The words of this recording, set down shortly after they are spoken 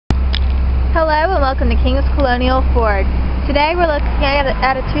Hello and welcome to King's Colonial Ford. Today we're looking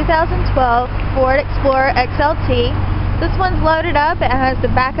at a 2012 Ford Explorer XLT. This one's loaded up. It has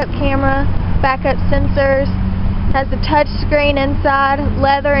the backup camera, backup sensors, has the touch screen inside,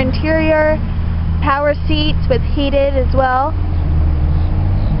 leather interior, power seats with heated as well.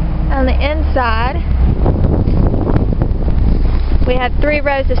 On the inside we have 3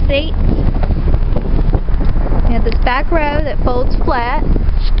 rows of seats. We have this back row that folds flat.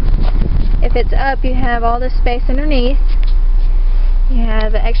 If it's up, you have all this space underneath. You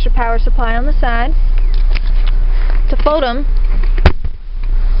have the extra power supply on the side. To fold them,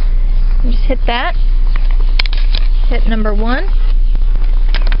 you just hit that. Hit number 1.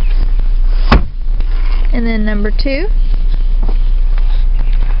 And then number 2.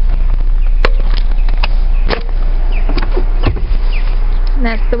 And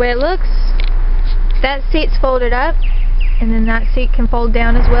that's the way it looks. That seat's folded up, and then that seat can fold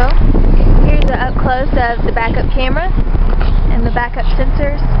down as well. Here's the up close of the backup camera and the backup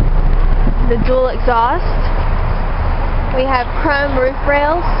sensors, the dual exhaust. We have chrome roof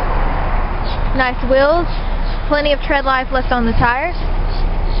rails, nice wheels, plenty of tread life left on the tires.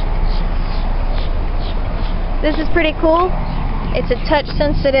 This is pretty cool. It's a touch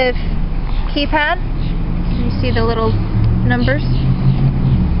sensitive keypad. You see the little numbers.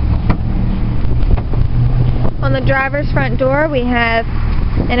 On the driver's front door we have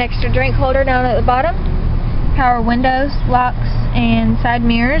an extra drink holder down at the bottom, power windows, locks, and side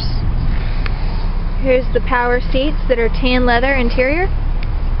mirrors. Here's the power seats that are tan leather interior.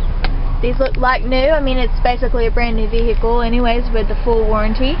 These look like new. I mean, it's basically a brand new vehicle anyways with the full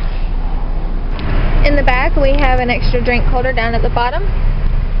warranty. In the back we have an extra drink holder down at the bottom,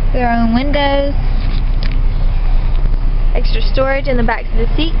 their own windows, extra storage in the backs of the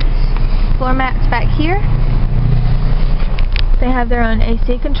seats, floor mats back here. They have their own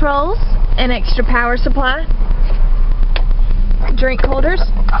AC controls, an extra power supply, drink holders.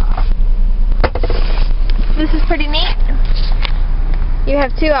 This is pretty neat. You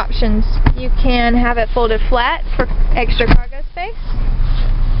have 2 options. You can have it folded flat for extra cargo space.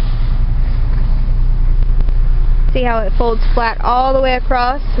 See how it folds flat all the way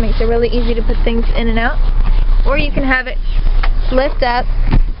across, makes it really easy to put things in and out. Or you can have it lift up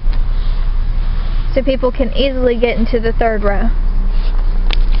so people can easily get into the 3rd row.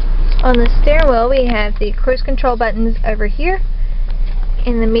 On the steering wheel we have the cruise control buttons over here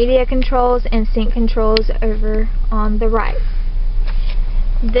and the media controls and sync controls over on the right.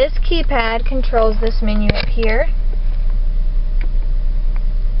 This keypad controls this menu up here.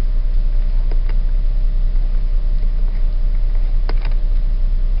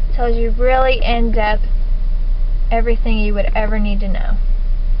 It tells you really in depth everything you would ever need to know.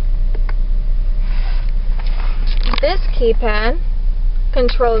 This keypad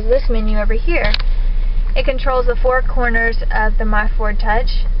controls this menu over here. It controls the 4 corners of the My Ford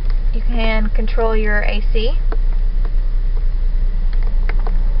Touch. You can control your AC,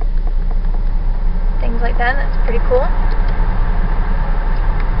 things like that. That's pretty cool.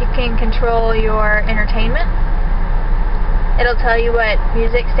 You can control your entertainment. It'll tell you what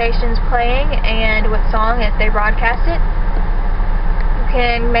music station's playing and what song if they broadcast it. You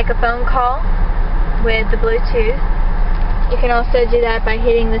can make a phone call with the Bluetooth. You can also do that by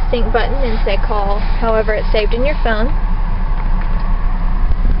hitting the sync button and say call however it's saved in your phone.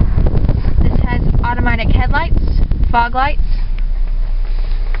 This has automatic headlights, fog lights.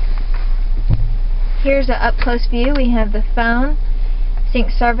 Here's an up close view. We have the phone, sync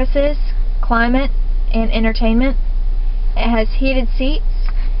services, climate, and entertainment. It has heated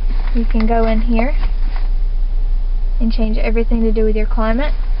seats. You can go in here and change everything to do with your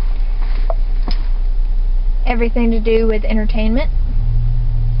climate, everything to do with entertainment,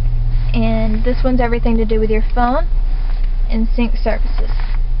 and this one's everything to do with your phone and sync services.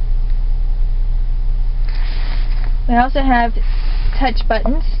 We also have touch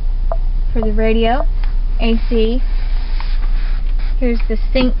buttons for the radio, AC. Here's the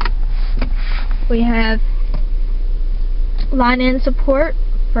sync. We have line-in support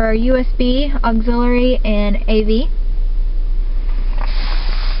for USB, auxiliary, and AV.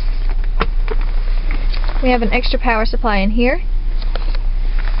 We have an extra power supply in here.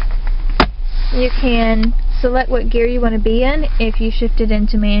 You can select what gear you want to be in if you shift it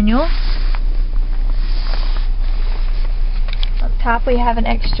into manual. Up top we have an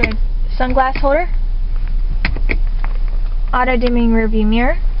extra sunglass holder, auto dimming rearview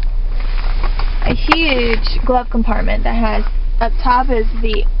mirror, a huge glove compartment that has up top is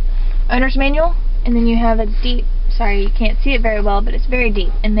the owner's manual, and then you have a deep, sorry you can't see it very well, but it's very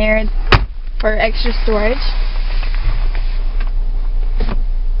deep in there for extra storage.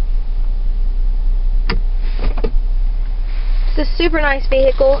 It's a super nice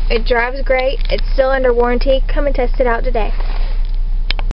vehicle. It drives great. It's still under warranty. Come and test it out today.